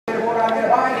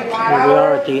Here we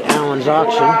are at the Allen's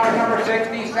auction.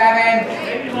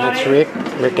 That's Rick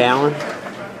Allen.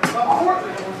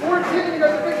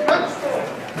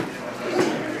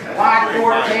 Lot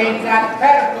 14, you got the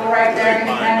pedestal right there. Give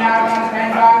me $10 on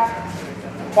 $10.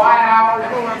 $5,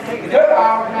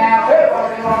 $2 now.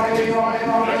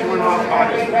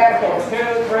 Pedestal.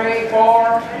 2, 3,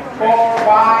 4,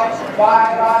 5,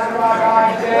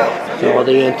 6. So all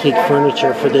the antique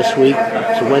furniture for this week.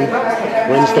 It's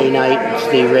Wednesday night. It's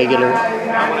the regular.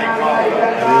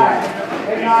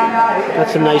 Got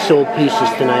some nice old pieces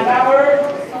tonight.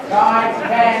 9,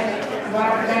 10,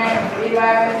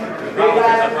 11,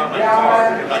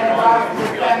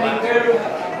 72.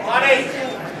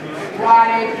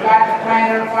 Got the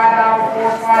planner, $5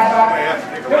 for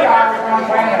 $5. $2 on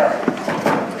planner.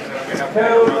 2,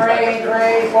 3,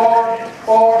 4,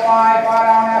 5,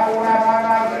 $5 now,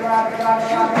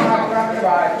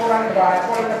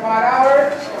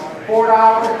 $4,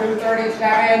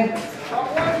 $237.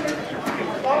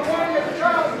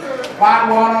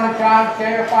 $1 on the job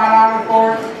share, $5 for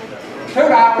it. $2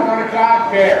 on the job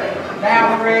share.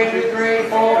 Now 3, 2, 3, 4,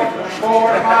 4,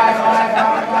 5, 5,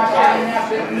 5,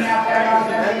 6, 7,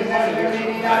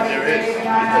 8,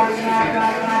 9,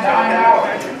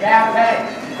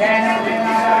 10.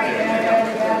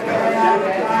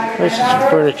 This is some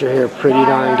furniture here, pretty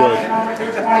darn good.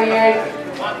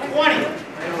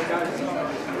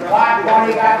 Lot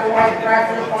 20 got the white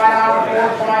pressure, $5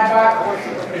 for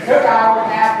 $5. $2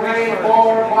 now, 3,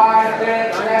 4, 5,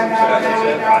 6, 7,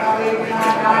 8,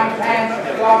 9,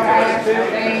 10, 12,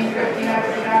 15, 15, 16,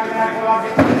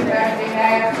 17,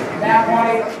 now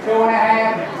 20, 2 and a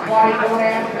half, 22 and a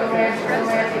half,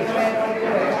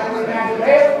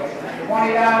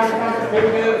 $20,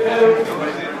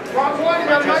 Rock 20,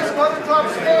 got a nice leather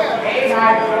top stand. 8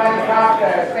 nice leather top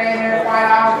there. Stand there,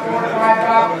 $5, $4,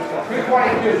 $5,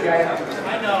 $2.22, Jay.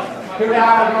 I know. $2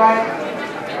 on it.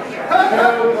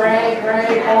 2, 3,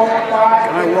 4,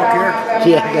 5,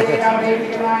 6, 7,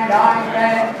 8, 9,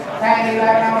 10, 10,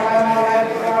 11,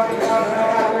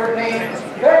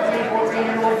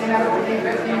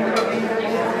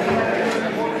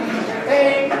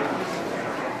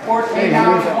 14,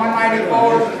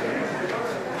 194.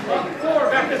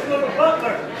 Got this little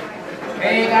butler.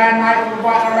 Hey, you got a nice little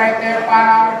butler right there,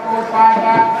 $5 for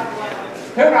 $5.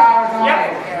 $2 on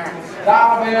it.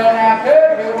 Dollar bill now, 2,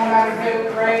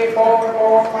 2, 3, 4,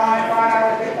 4, 5,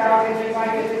 $5, $6, $6,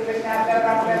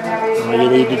 $7, All you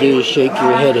need to do is shake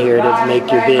your head here to make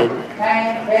your bid.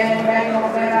 10, 10, 10,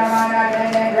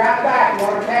 10, 10, grab it back. You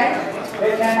want 10?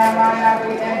 10, 10, $10,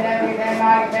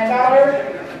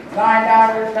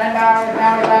 $9, $10,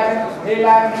 now 11,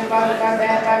 11,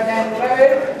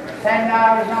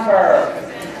 $10 number.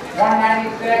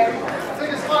 196. I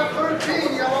think it's lot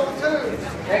 13, you got all the twos.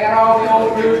 They got all the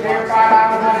old twos here, $5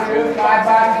 on twos, $5.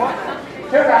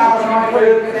 $2 on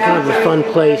twos. Kind of a fun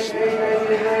place.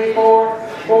 3, 4,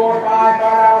 4, 5,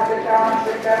 $5, $6,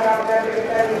 $6, $7,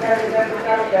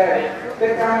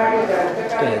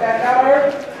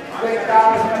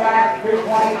 $6 in the back,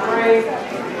 223.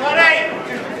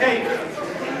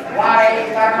 Lot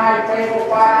 8, got a nice table,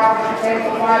 $5 on the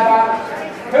table, $5.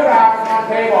 $2 on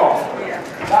table.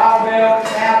 Dollar bill,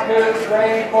 now 2,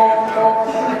 3, 4, 4,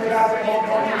 4,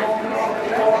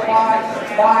 5,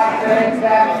 6,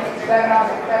 7, 7,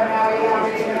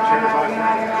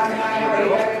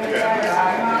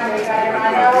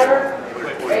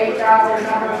 8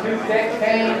 number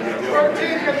 216. 13,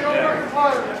 you got no record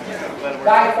player.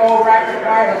 Dyco record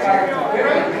player.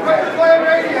 Record player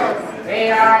radio.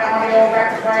 8 on the old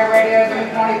record player radio,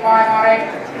 225 on it.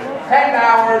 $10.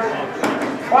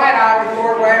 $5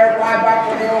 workwear, $5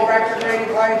 for the old record radio,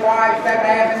 25, 7 and a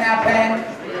half, and now 10.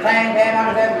 10, 10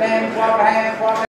 on the 10, 12 and a half,